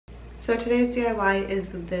So today's DIY is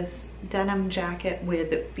this denim jacket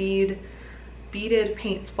with beaded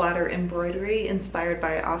paint splatter embroidery inspired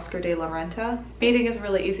by Oscar de la Renta. Beading is a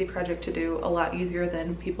really easy project to do, a lot easier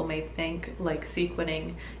than people may think. Like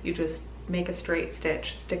sequining, you just make a straight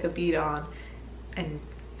stitch, stick a bead on, and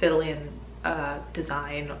fill in a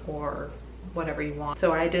design or whatever you want.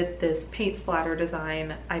 So I did this paint splatter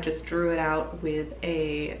design. I just drew it out with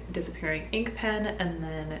a disappearing ink pen and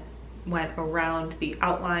then went around the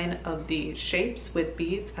outline of the shapes with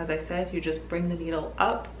beads. As I said, you just bring the needle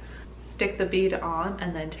up, stick the bead on,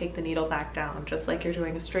 and then take the needle back down, just like you're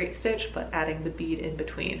doing a straight stitch, but adding the bead in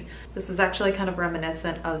between. This is actually kind of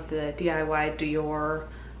reminiscent of the DIY Dior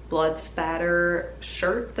blood spatter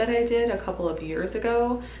shirt that I did a couple of years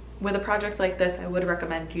ago. With a project like this, I would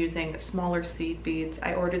recommend using smaller seed beads.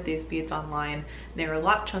 I ordered these beads online. They're a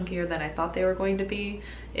lot chunkier than I thought they were going to be.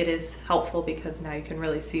 It is helpful because now you can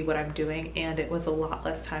really see what I'm doing, and it was a lot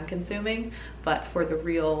less time consuming. But for the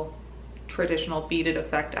real traditional beaded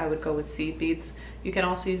effect, I would go with seed beads. You can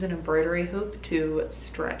also use an embroidery hoop to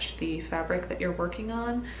stretch the fabric that you're working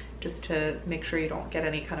on, just to make sure you don't get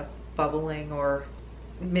any kind of bubbling or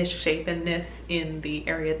misshapenness in the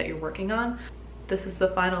area that you're working on. This is the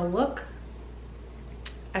final look.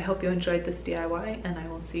 I hope you enjoyed this DIY, and I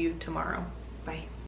will see you tomorrow. Bye.